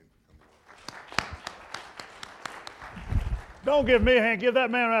Don't give me a hand. Give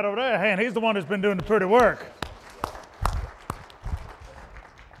that man right over there a hand. He's the one that's been doing the pretty work.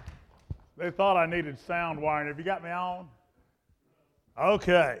 They thought I needed sound wiring. Have you got me on?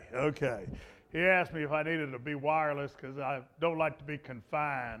 Okay. He asked me if I needed to be wireless because I don't like to be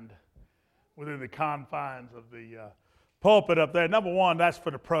confined within the confines of the pulpit up there. Number one, that's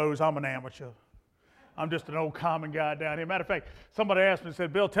for the pros. I'm an amateur. I'm just an old common guy down here. Matter of fact, somebody asked me,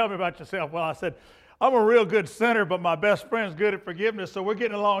 said, Bill, tell me about yourself. Well, I said, I'm a real good sinner, but my best friend's good at forgiveness, so we're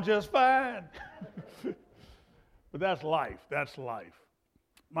getting along just fine. But that's life.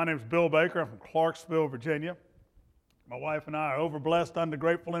 My name's Bill Baker. I'm from Clarksville, Virginia. My wife and I are overblessed,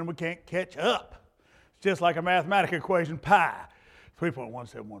 undergrateful, and we can't catch up. It's just like a mathematical equation, pi.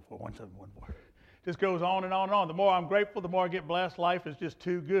 3.17141714. Just goes on and on and on. The more I'm grateful, the more I get blessed. Life is just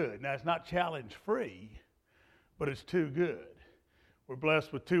too good. Now, it's not challenge-free, but it's too good. We're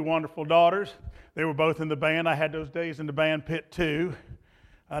blessed with two wonderful daughters. They were both in the band. I had those days in the band pit, too.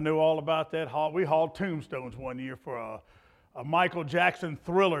 I knew all about that. We hauled tombstones one year for a Michael Jackson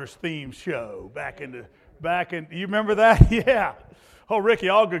Thrillers theme show back in, you remember that? Yeah. Oh, Ricky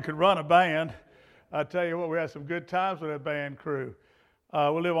Allgood could run a band. I tell you what, we had some good times with that band crew.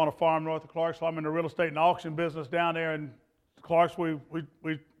 We live on a farm north of Clarksville. I'm in the real estate and auction business down there in Clarksville.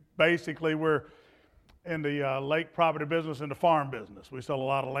 We basically we're in the lake property business and the farm business. We sell a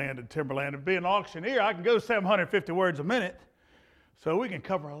lot of land and timberland. And being an auctioneer, I can go 750 words a minute, so we can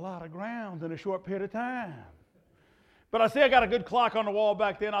cover a lot of ground in a short period of time. But I see I got a good clock on the wall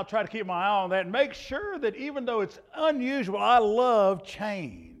back then. I'll try to keep my eye on that and make sure that even though it's unusual, I love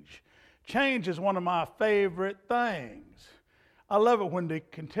change. Change is one of my favorite things. I love it when the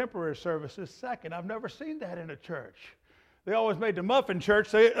contemporary service is second. I've never seen that in a church. They always made the muffin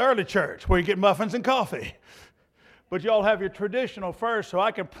church the early church, where you get muffins and coffee. But you all have your traditional first, so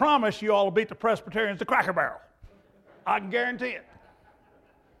I can promise you all will beat the Presbyterians to Cracker Barrel. I can guarantee it.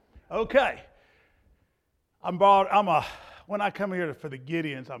 Okay. When I come here for the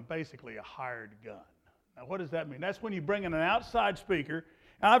Gideons, I'm basically a hired gun. Now, what does that mean? That's when you bring in an outside speaker,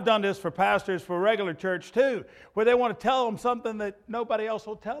 and I've done this for pastors for regular church too, where they want to tell them something that nobody else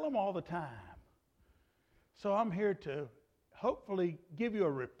will tell them all the time. So I'm here to hopefully give you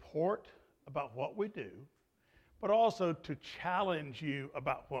a report about what we do, but also to challenge you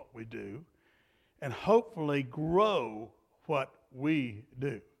about what we do, and hopefully grow what we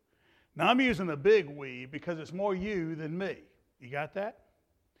do. Now, I'm using the big we because it's more you than me. You got that?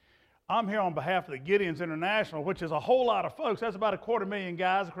 I'm here on behalf of the Gideons International, which is a whole lot of folks. That's about 250,000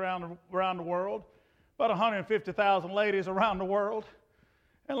 guys around the world, about 150,000 ladies around the world.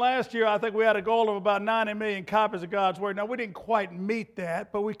 And last year, I think we had a goal of about 90 million copies of God's Word. Now, we didn't quite meet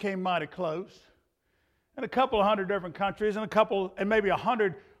that, but we came mighty close. In a couple of hundred different countries and maybe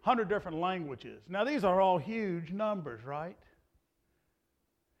 100 different languages. Now, these are all huge numbers, right?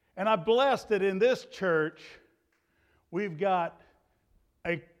 And I'm blessed that in this church, we've got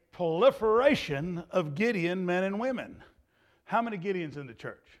a proliferation of Gideon men and women. How many Gideons in the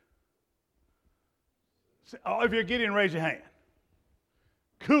church? Oh, if you're a Gideon, raise your hand.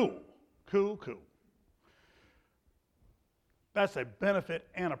 Cool. That's a benefit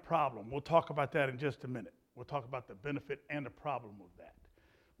and a problem. We'll talk about that in just a minute. We'll talk about the benefit and the problem of that.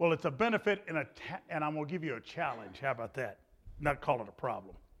 Well, it's a benefit and I'm going to give you a challenge. How about that? Not call it a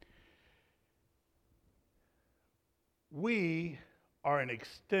problem. We are an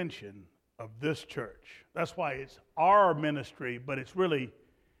extension of this church. That's why it's our ministry, but it's really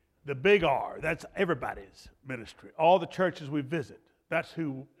the big R. That's everybody's ministry. All the churches we visit, that's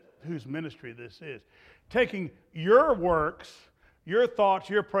whose ministry this is. Taking your works, your thoughts,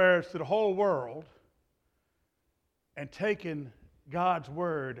 your prayers to the whole world, and taking God's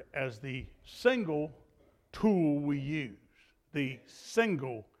Word as the single tool we use. The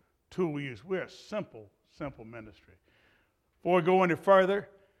single tool we use. We're a simple ministry. Before we go any further,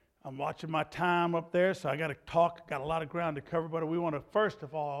 I'm watching my time up there, so I got to talk. Got a lot of ground to cover, but we want to first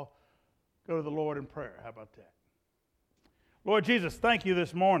of all go to the Lord in prayer. How about that? Lord Jesus, thank you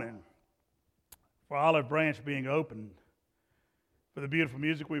this morning for Olive Branch being opened, for the beautiful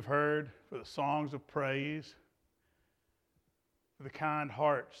music we've heard, for the songs of praise, for the kind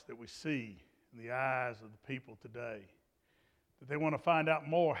hearts that we see in the eyes of the people today, that they want to find out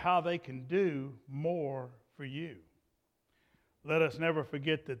more how they can do more for you. Let us never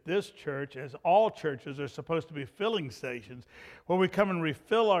forget that this church, as all churches, are supposed to be filling stations where we come and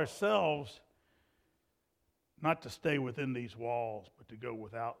refill ourselves, not to stay within these walls, but to go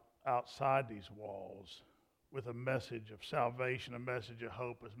outside these walls with a message of salvation, a message of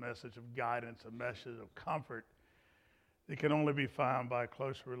hope, a message of guidance, a message of comfort that can only be found by a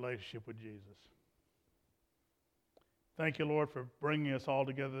closer relationship with Jesus. Thank you, Lord, for bringing us all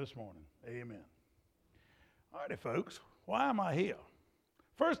together this morning. Amen. All righty, folks. Why am I here?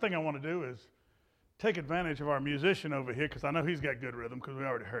 First thing I want to do is take advantage of our musician over here, because I know he's got good rhythm, because we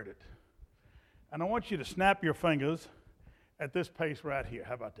already heard it. And I want you to snap your fingers at this pace right here.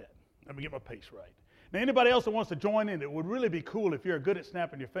 How about that? Let me get my pace right. Now, anybody else that wants to join in, it would really be cool if you're good at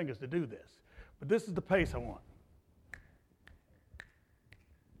snapping your fingers to do this. But this is the pace I want.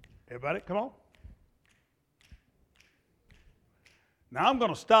 Everybody, come on. Now, I'm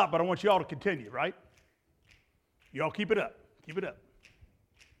going to stop, but I want you all to continue, right? You all keep it up. Keep it up.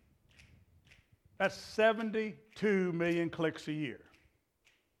 That's 72 million clicks a year.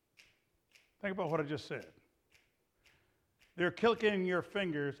 Think about what I just said. They're clicking your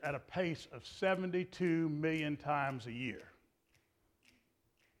fingers at a pace of 72 million times a year.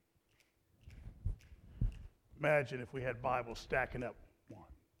 Imagine if we had Bibles stacking up one.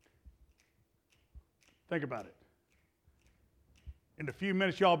 Think about it. In the few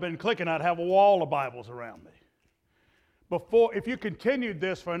minutes y'all been clicking, I'd have a wall of Bibles around me. If you continued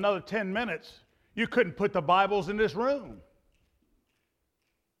this for another 10 minutes, you couldn't put the Bibles in this room.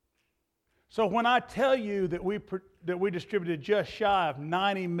 So when I tell you that we distributed just shy of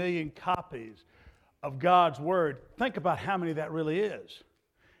 90 million copies of God's Word, think about how many that really is.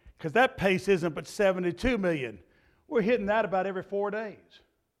 Because that pace isn't but 72 million. We're hitting that about every 4 days.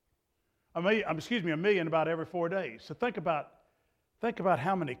 A million about every 4 days. So think about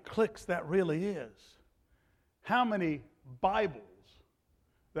how many clicks that really is. How many Bibles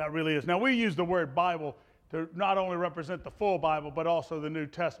that really is. Now, we use the word Bible to not only represent the full Bible, but also the New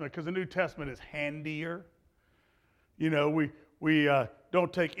Testament, because the New Testament is handier. You know, we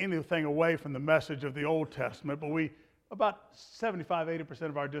don't take anything away from the message of the Old Testament, but about 75-80%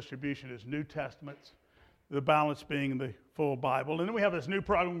 of our distribution is New Testaments, the balance being the full Bible. And then we have this new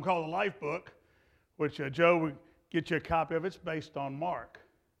program called the Life Book, which Joe will get you a copy of. It's based on Mark.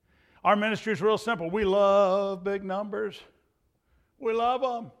 Our ministry is real simple. We love big numbers. We love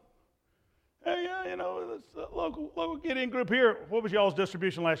them. Hey, yeah, you know, this local Gideon group here. What was y'all's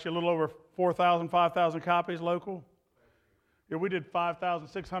distribution last year? A little over 4,000, 5,000 copies local? Yeah, we did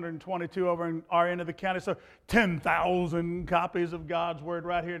 5,622 over in our end of the county. So 10,000 copies of God's Word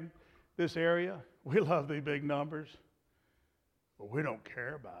right here in this area. We love these big numbers, but we don't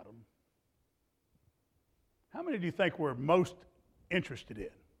care about them. How many do you think we're most interested in?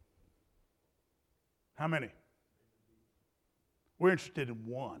 How many? We're interested in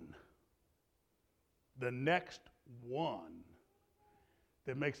one. The next one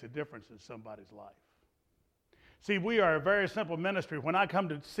that makes a difference in somebody's life. See, we are a very simple ministry. When I come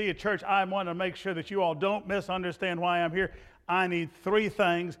to see a church, I want to make sure that you all don't misunderstand why I'm here. I need three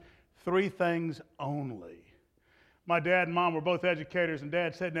things only. My dad and mom were both educators, and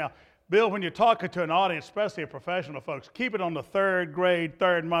Dad said, now, Bill, when you're talking to an audience, especially a professional folks, keep it on the third grade,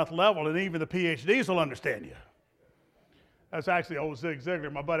 third month level, and even the PhDs will understand you. That's actually old Zig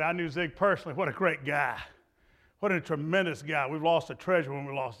Ziglar, my buddy. I knew Zig personally. What a great guy. What a tremendous guy. We've lost a treasure when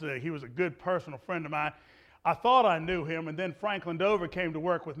we lost Zig. He was a good personal friend of mine. I thought I knew him, and then Franklin Dover came to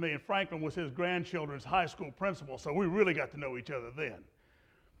work with me, and Franklin was his grandchildren's high school principal, so we really got to know each other then.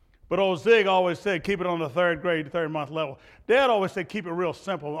 But old Zig always said, keep it on the third grade, third month level. Dad always said, keep it real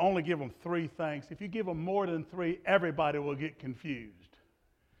simple. Only give them three things. If you give them more than three, everybody will get confused.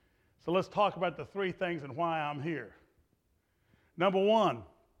 So let's talk about the three things and why I'm here. Number one,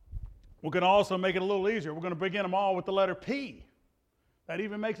 we're going to also make it a little easier. We're going to begin them all with the letter P. That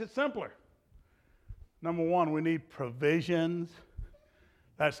even makes it simpler. Number one, we need provisions.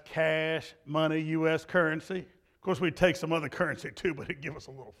 That's cash, money, U.S. currency. Of course, we'd take some other currency too, but it'd give us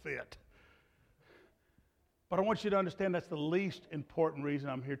a little fit. But I want you to understand that's the least important reason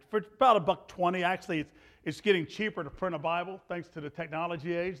I'm here. For about $1.20, actually, it's getting cheaper to print a Bible thanks to the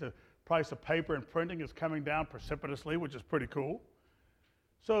technology age. The price of paper and printing is coming down precipitously, which is pretty cool.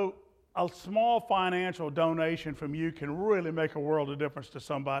 So a small financial donation from you can really make a world of difference to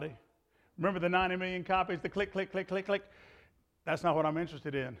somebody. Remember the 90 million copies, the click, click, click, click, click? That's not what I'm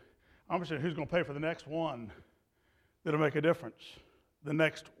interested in. I'm interested in who's going to pay for the next one that'll make a difference. The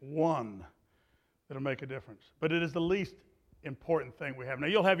next one that'll make a difference. But it is the least important thing we have. Now,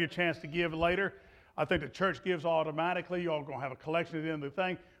 you'll have your chance to give later. I think the church gives automatically. You're all going to have a collection at the end of the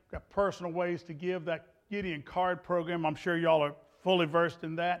thing. We've got personal ways to give. That Gideon card program, I'm sure y'all are fully versed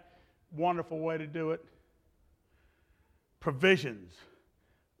in that. Wonderful way to do it. Provisions.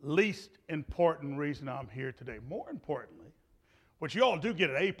 Least important reason I'm here today. More importantly, what you all do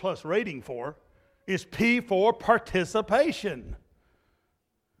get an A+ rating for is P for participation.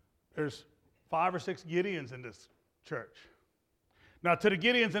 There's 5 or 6 Gideons in this church. Now, to the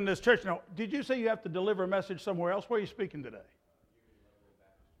Gideons in this church, now, did you say you have to deliver a message somewhere else? Where are you speaking today?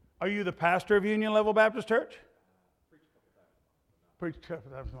 Are you the pastor of Union Level Baptist Church? Preach a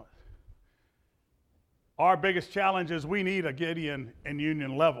couple times a month. Our biggest challenge is we need a Gideon and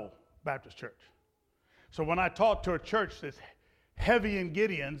Union Level Baptist Church. So when I talk to a church that's heavy in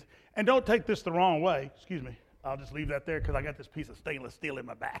Gideons, and don't take this the wrong way, excuse me, I'll just leave that there because I got this piece of stainless steel in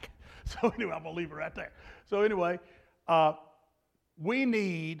my back. So anyway, I'm going to leave it right there. So anyway, we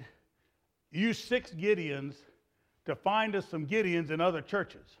need you 6 Gideons to find us some Gideons in other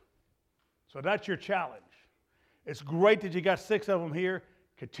churches. So that's your challenge. It's great that you got 6 of them here.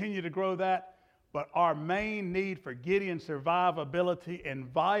 Continue to grow that. But our main need for Gideon survivability and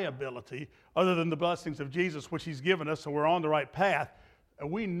viability, other than the blessings of Jesus, which he's given us, so we're on the right path,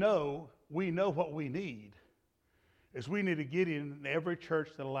 and we know what we need, is we need a Gideon in every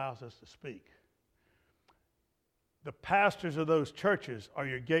church that allows us to speak. The pastors of those churches are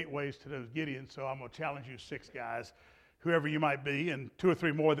your gateways to those Gideons, so I'm going to challenge you 6 guys, whoever you might be, and 2 or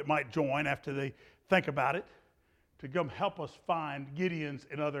 3 more that might join after they think about it, to come help us find Gideons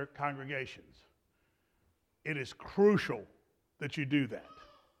in other congregations. It is crucial that you do that.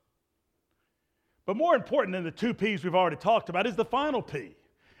 But more important than the 2 P's we've already talked about is the final P.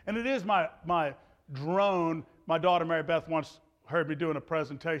 And it is my drone. My daughter Mary Beth once heard me doing a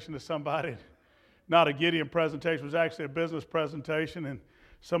presentation to somebody. Not a Gideon presentation, it was actually a business presentation. And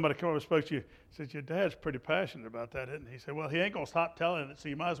somebody came over and spoke to you, said, your dad's pretty passionate about that, isn't he? He said, well, he ain't going to stop telling it, so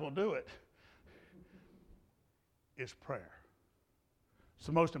you might as well do it. It's prayer. It's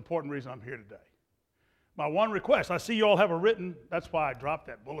the most important reason I'm here today. My one request, I see you all have a written, that's why I dropped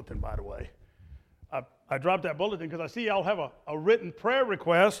that bulletin, by the way. I dropped that bulletin because I see y'all have a written prayer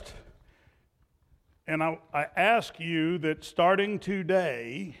request. And I ask you that starting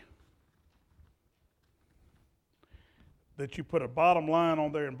today, that you put a bottom line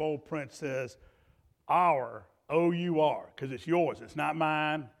on there in bold print says, our, O-U-R, because it's yours. It's not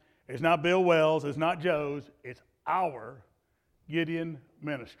mine. It's not Bill Wells. It's not Joe's. It's our Gideon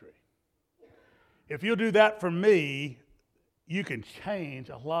Ministry. If you'll do that for me, you can change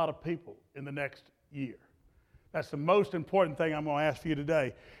a lot of people in the next year. That's the most important thing I'm going to ask for you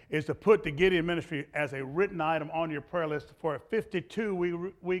today, is to put the Gideon Ministry as a written item on your prayer list for a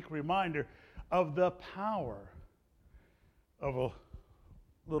 52-week reminder of the power of a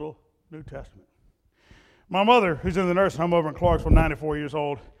little New Testament. My mother, who's in the nursing home over in Clarksville, 94 years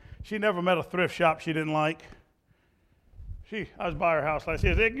old, she never met a thrift shop she didn't like. I was by her house last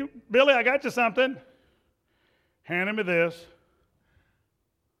year. I said, Billy, I got you something. Handed me this.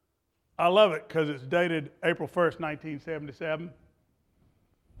 I love it because it's dated April 1st, 1977.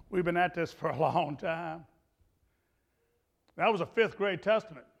 We've been at this for a long time. That was a 5th grade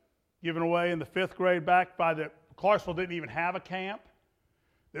Testament given away in the 5th grade back by Clarksville didn't even have a camp.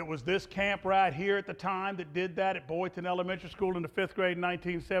 It was this camp right here at the time that did that at Boydton Elementary School in the 5th grade in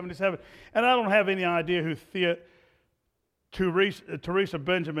 1977. And I don't have any idea who Teresa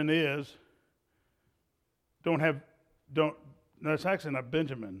Benjamin is. No, it's actually not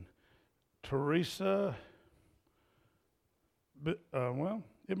Benjamin. Teresa, well,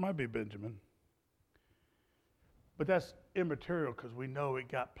 it might be Benjamin. But that's immaterial because we know it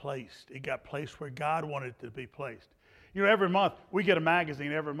got placed. It got placed where God wanted it to be placed. You know, every month, we get a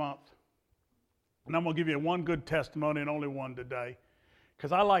magazine every month. And I'm going to give you one good testimony and only one today,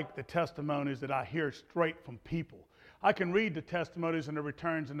 because I like the testimonies that I hear straight from people. I can read the testimonies and the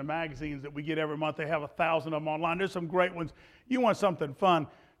returns in the magazines that we get every month. They have 1,000 of them online. There's some great ones. You want something fun,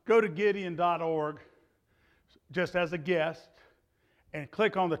 go to Gideon.org just as a guest and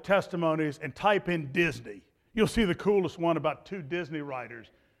click on the testimonies and type in Disney. You'll see the coolest one about 2 Disney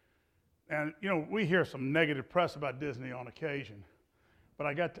writers. And, you know, we hear some negative press about Disney on occasion. But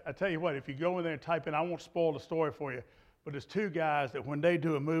I tell you what, if you go in there and type in, I won't spoil the story for you, but there's 2 guys that when they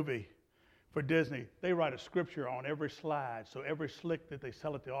do a movie for Disney, they write a scripture on every slide. So every slick that they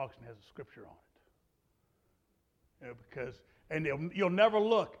sell at the auction has a scripture on it. You know, and you'll never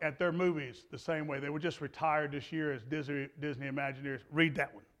look at their movies the same way. They were just retired this year as Disney Imagineers. Read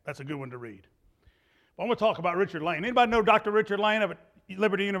that one. That's a good one to read. But I'm going to talk about Richard Lane. Anybody know Dr. Richard Lane up at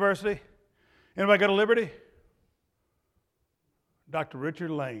Liberty University? Anybody go to Liberty? Dr.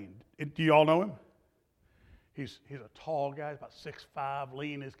 Richard Lane. Do you all know him? He's a tall guy, about 6'5",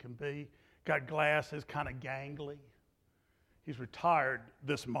 lean as can be. Got glasses, kind of gangly. He's retired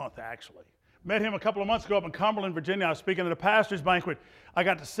this month, actually. Met him a couple of months ago up in Cumberland, Virginia. I was speaking at a pastor's banquet. I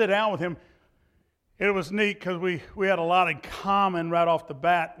got to sit down with him. It was neat because we had a lot in common right off the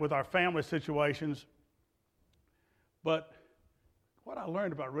bat with our family situations. But what I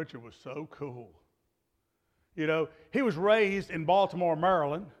learned about Richard was so cool. You know, he was raised in Baltimore,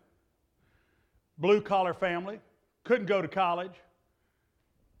 Maryland, blue-collar family, couldn't go to college,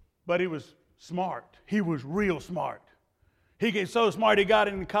 but he was smart. He was real smart. He got so smart he got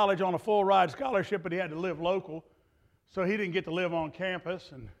into college on a full-ride scholarship, but he had to live local, so he didn't get to live on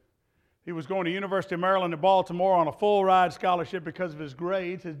campus. And he was going to University of Maryland in Baltimore on a full-ride scholarship because of his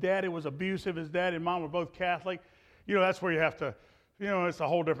grades. His daddy was abusive. His dad and mom were both Catholic. You know, that's where you have to, you know, it's a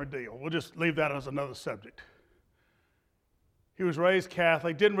whole different deal. We'll just leave that as another subject. He was raised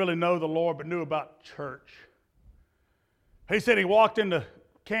Catholic, didn't really know the Lord, but knew about church. He said he walked into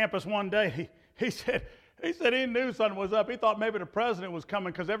campus one day. He said he knew something was up. He thought maybe the president was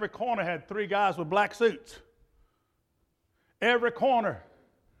coming because every corner had 3 guys with black suits. Every corner.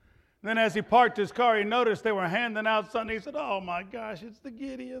 Then as he parked his car, he noticed they were handing out something. He said, "Oh my gosh, it's the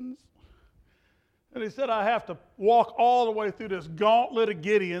Gideons." And he said, "I have to walk all the way through this gauntlet of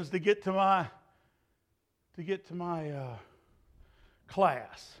Gideons to get to my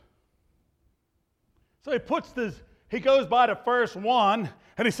class." So he goes by the first one,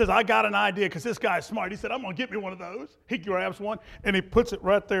 and he says, "I got an idea," because this guy's smart. He said, "I'm going to get me one of those." He grabs one, and he puts it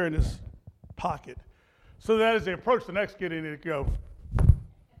right there in his pocket. So that as they approach the next Gideon, he go,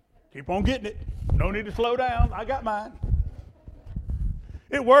 "Keep on getting it. No need to slow down. I got mine."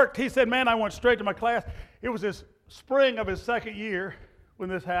 It worked. He said, "Man, I went straight to my class." It was this spring of his second year when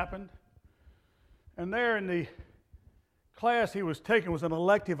this happened. And there in the class he was taking was an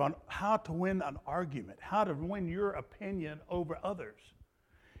elective on how to win an argument, how to win your opinion over others.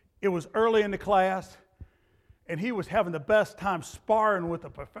 It was early in the class, and he was having the best time sparring with the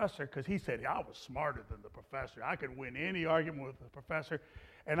professor because he said, "I was smarter than the professor. I could win any argument with the professor."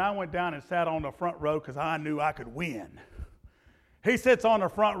 And I went down and sat on the front row because I knew I could win. He sits on the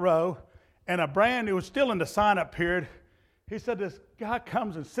front row, and it was still in the sign-up period. He said, this guy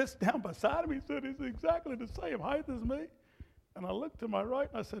comes and sits down beside him. He said, "He's exactly the same height as me." And I looked to my right,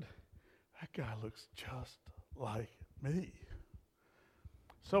 and I said, "That guy looks just like me."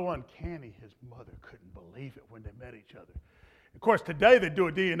 So uncanny, his mother couldn't believe it when they met each other. Of course, today they do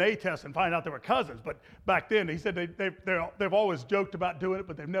a DNA test and find out they were cousins, but back then he said they've always joked about doing it,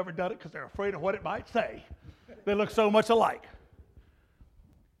 but they've never done it because they're afraid of what it might say. They look so much alike.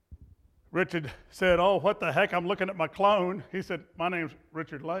 Richard said, "Oh, what the heck, I'm looking at my clone." He said, "My name's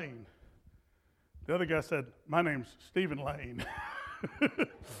Richard Lane." The other guy said, "My name's Stephen Lane."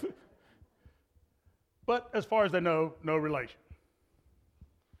 But as far as they know, no relation.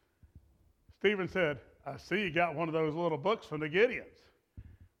 Stephen said, "I see you got one of those little books from the Gideons.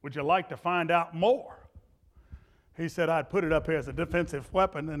 Would you like to find out more?" He said, "I'd put it up here as a defensive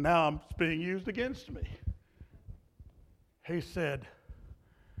weapon, and now it's being used against me." He said,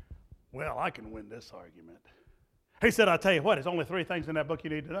 "Well, I can win this argument." He said, "I'll tell you what, there's only 3 things in that book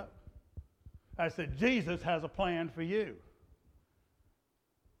you need to know." I said, "Jesus has a plan for you."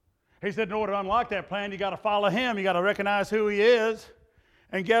 He said, "In order to unlock that plan, you got to follow him. You got to recognize who he is.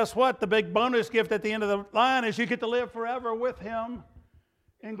 And guess what? The big bonus gift at the end of the line is you get to live forever with him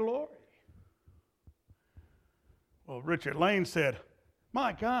in glory." Well, Richard Lane said,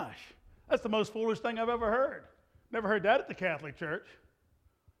 "My gosh, that's the most foolish thing I've ever heard. Never heard that at the Catholic Church.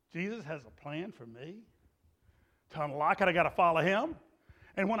 Jesus has a plan for me. To unlock it, I got to follow him.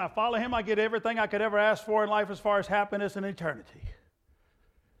 And when I follow him, I get everything I could ever ask for in life as far as happiness and eternity."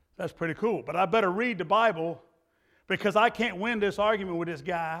 That's pretty cool. But I better read the Bible because I can't win this argument with this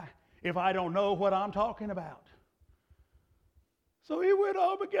guy if I don't know what I'm talking about. So he went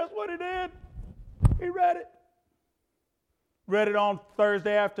home, and guess what he did? He read it. Read it on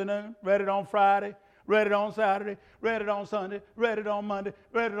Thursday afternoon, read it on Friday, read it on Saturday, read it on Sunday, read it on Monday,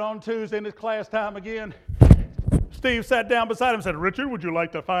 read it on Tuesday, and it's class time again. Steve sat down beside him and said, "Richard, would you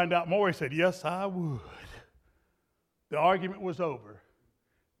like to find out more?" He said, "Yes, I would." The argument was over.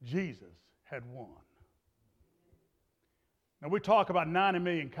 Jesus had won. Now, we talk about 90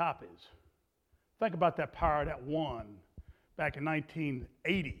 million copies. Think about that power that won back in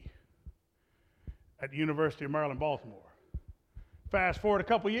 1980 at the University of Maryland, Baltimore. Fast forward a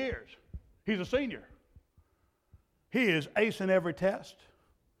couple years. He's a senior. He is acing every test.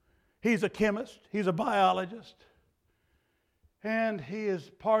 He's a chemist. He's a biologist. And he is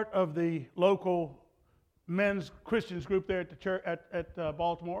part of the local men's Christians group there at the church at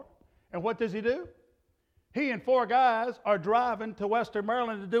Baltimore. And what does he do? He and 4 guys are driving to Western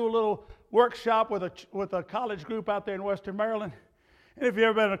Maryland to do a little workshop with a college group out there in Western Maryland. And if you've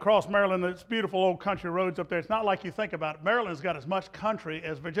ever been across Maryland, it's beautiful old country roads up there. It's not like you think about it. Maryland's got as much country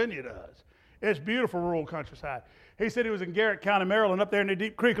as Virginia does. It's beautiful rural countryside. He said he was in Garrett County, Maryland, up there in the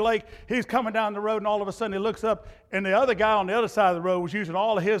Deep Creek Lake. He's coming down the road, and all of a sudden he looks up, and the other guy on the other side of the road was using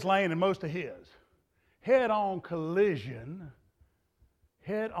all of his lane and most of his. head-on collision,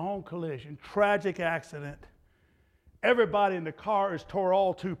 tragic accident. Everybody in the car is tore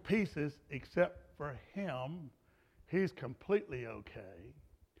all to pieces except for him. He's completely okay.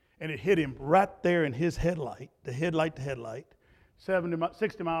 And it hit him right there in his headlight, the headlight to headlight,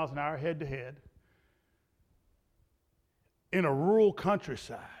 60 miles an hour, head to head, in a rural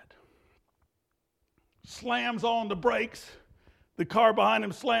countryside. Slams on the brakes. The car behind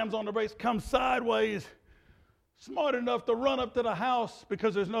him slams on the brakes, comes sideways, smart enough to run up to the house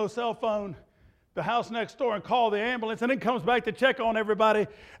because there's no cell phone, the house next door, and call the ambulance, and then comes back to check on everybody.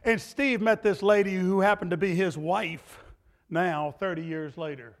 And Steve met this lady who happened to be his wife now 30 years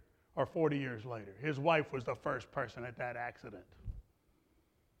later or 40 years later. His wife was the first person at that accident.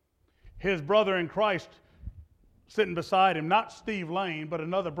 His brother in Christ sitting beside him, not Steve Lane, but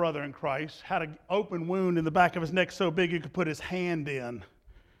another brother in Christ, had an open wound in the back of his neck so big he could put his hand in.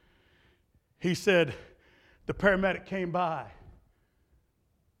 He said the paramedic came by,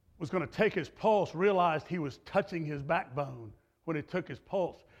 was going to take his pulse, realized he was touching his backbone when he took his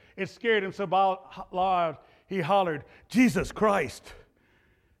pulse. It scared him so loud, he hollered, "Jesus Christ."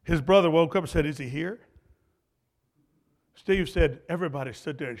 His brother woke up and said, "Is he here?" Steve said, everybody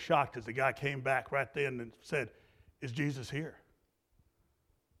stood there and shocked as the guy came back right then and said, "Is Jesus here?"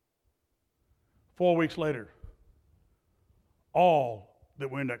 4 weeks later, all that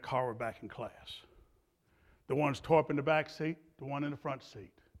were in that car were back in class. The ones tore up in the back seat, the one in the front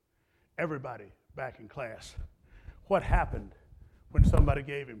seat. Everybody back in class. What happened when somebody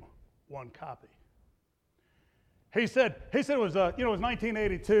gave him one copy? He said it was, it was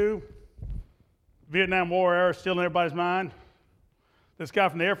 1982. Vietnam War era still in everybody's mind. This guy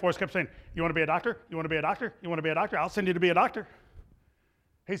from the Air Force kept saying, "You want to be a doctor? You want to be a doctor? You want to be a doctor? I'll send you to be a doctor."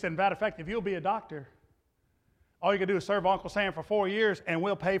 He said, "Matter of fact, if you'll be a doctor, all you can do is serve Uncle Sam for 4 years and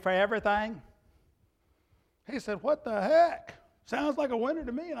we'll pay for everything." He said, "What the heck? Sounds like a winner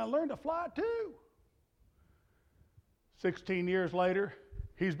to me, and I learned to fly too." 16 years later,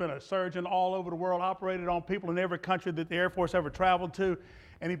 he's been a surgeon all over the world, operated on people in every country that the Air Force ever traveled to,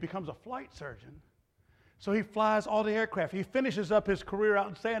 and he becomes a flight surgeon. So he flies all the aircraft. He finishes up his career out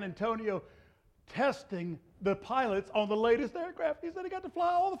in San Antonio testing the pilots on the latest aircraft. He said he got to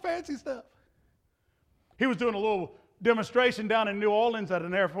fly all the fancy stuff. He was doing a little demonstration down in New Orleans at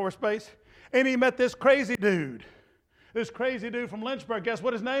an Air Force base, and he met this crazy dude. This crazy dude from Lynchburg. Guess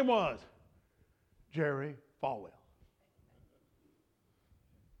what his name was? Jerry Falwell.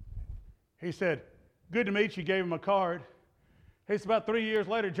 He said, "Good to meet you," gave him a card. It's about 3 years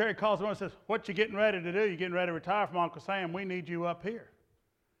later, Jerry calls him up and says, "What you getting ready to do? You getting ready to retire from Uncle Sam? We need you up here."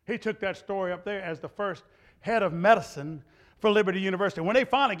 He took that story up there as the first head of medicine for Liberty University. When they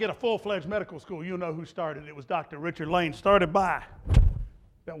finally get a full-fledged medical school, you know who started it. It was Dr. Richard Lane, started by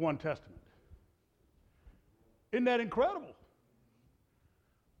that one testament. Isn't that incredible?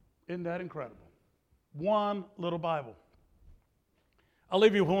 Isn't that incredible? One little Bible. I'll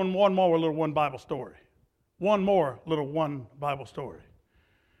leave you with one more little Bible story. One more little Bible story.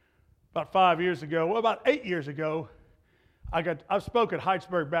 About 5 years ago, about 8 years ago, I've spoken at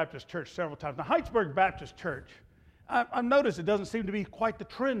Heightsburg Baptist Church several times. Now, Heightsburg Baptist Church, I've noticed it doesn't seem to be quite the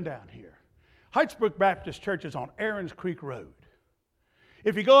trend down here. Heightsburg Baptist Church is on Aarons Creek Road.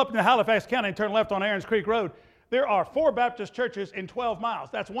 If you go up into Halifax County and turn left on Aarons Creek Road, there are 4 Baptist churches in 12 miles.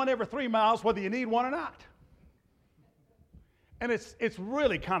 That's one every 3 miles, whether you need one or not. And it's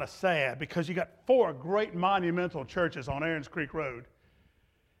really kind of sad because you got 4 great monumental churches on Aarons Creek Road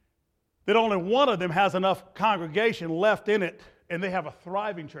that only one of them has enough congregation left in it, and they have a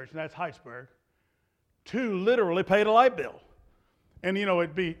thriving church, and that's Heightsburg. 2 literally paid a light bill. And you know,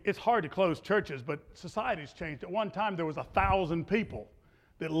 it's hard to close churches, but society's changed. At one time, there was 1,000 people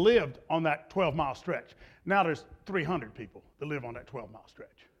that lived on that 12-mile stretch. Now there's 300 people that live on that 12-mile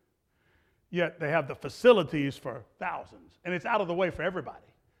stretch. Yet they have the facilities for thousands. And it's out of the way for everybody,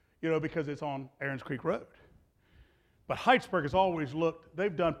 because it's on Aarons Creek Road. But Heightsburg has always looked,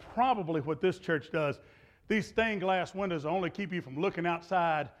 they've done probably what this church does. These stained glass windows only keep you from looking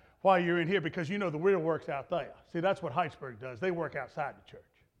outside while you're in here because the real work's out there. See, that's what Heightsburg does. They work outside the church.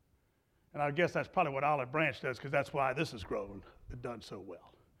 And I guess that's probably what Olive Branch does because that's why this has grown and done so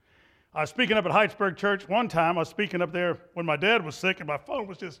well. I was speaking up at Heightsburg Church one time. I was speaking up there when my dad was sick and my phone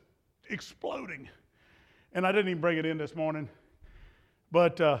was just exploding. And I didn't even bring it in this morning.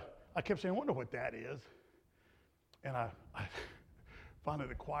 But I kept saying, I wonder what that is. And I finally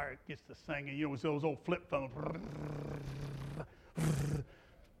the choir gets to singing. It was those old flip phones.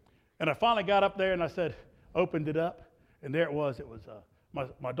 And I finally got up there and I said, opened it up. And there it was. It was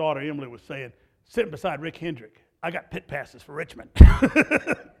my daughter Emily was saying, sitting beside Rick Hendrick. I got pit passes for Richmond.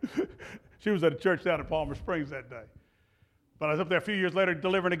 She was at a church down in Palmer Springs that day. But I was up there a few years later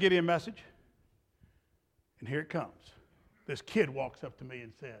delivering a Gideon message. And here it comes. This kid walks up to me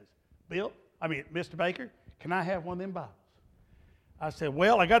and says, Mr. Baker, can I have one of them Bibles? I said,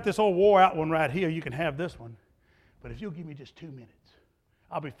 well, I got this old wore out one right here. You can have this one. But if you'll give me just 2 minutes,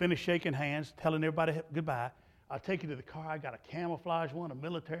 I'll be finished shaking hands, telling everybody goodbye. I'll take you to the car. I got a camouflage one, a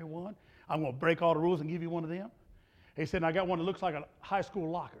military one. I'm going to break all the rules and give you one of them. He said, and I got one that looks like a high school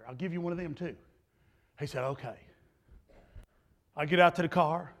locker. I'll give you one of them too. He said, okay. I get out to the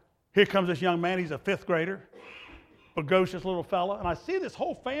car. Here comes this young man. He's a 5th grader, precocious little fella. And I see this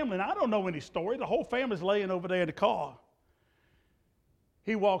whole family, and I don't know any story. The whole family's laying over there in the car.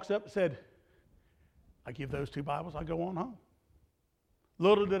 He walks up and said, I give those 2 Bibles, I go on home.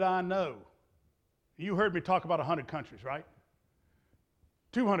 Little did I know. You heard me talk about 100 countries, right?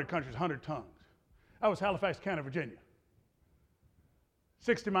 200 countries, 100 tongues. That was Halifax County, Virginia.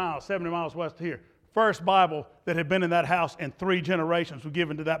 60 miles, 70 miles west of here. First Bible that had been in that house in 3 generations was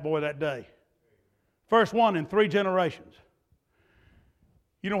given to that boy that day. First one in 3 generations.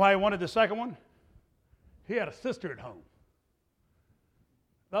 You know why he wanted the second one? He had a sister at home.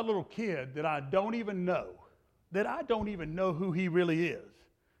 That little kid that I don't even know who he really is,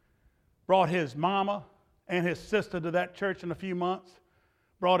 brought his mama and his sister to that church in a few months,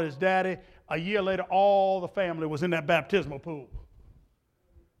 brought his daddy. A year later, all the family was in that baptismal pool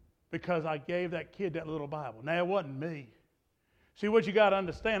because I gave that kid that little Bible. Now, it wasn't me. See, what you got to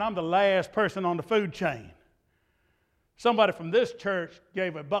understand, I'm the last person on the food chain. Somebody from this church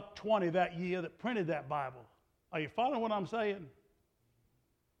gave $1.20 that year that printed that Bible. Are you following what I'm saying?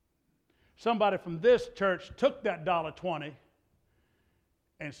 Somebody from this church took that $1.20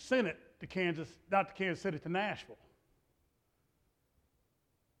 and sent it to not to Kansas City, to Nashville.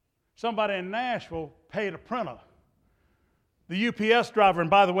 Somebody in Nashville paid a printer. The UPS driver,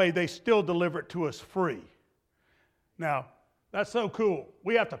 and by the way, they still deliver it to us free. Now, that's so cool.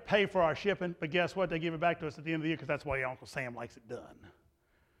 We have to pay for our shipping, but guess what? They give it back to us at the end of the year because that's why Uncle Sam likes it done.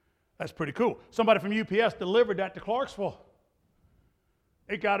 That's pretty cool. Somebody from UPS delivered that to Clarksville.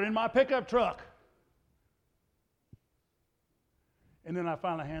 It got in my pickup truck. And then I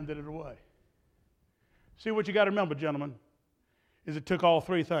finally handed it away. See, what you got to remember, gentlemen, is it took all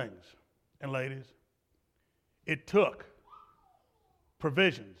 3 things. And ladies, it took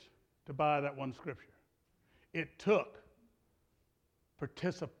provisions to buy that one scripture. It took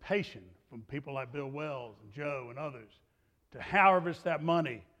participation from people like Bill Wells and Joe and others to harvest that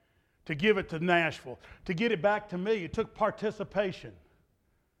money, to give it to Nashville, to get it back to me. It took participation.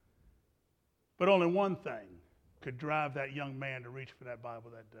 But only one thing could drive that young man to reach for that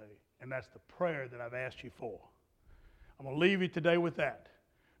Bible that day, and that's the prayer that I've asked you for. I'm going to leave you today with that.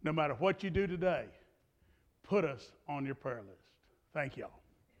 No matter what you do today, put us on your prayer list. Thank y'all.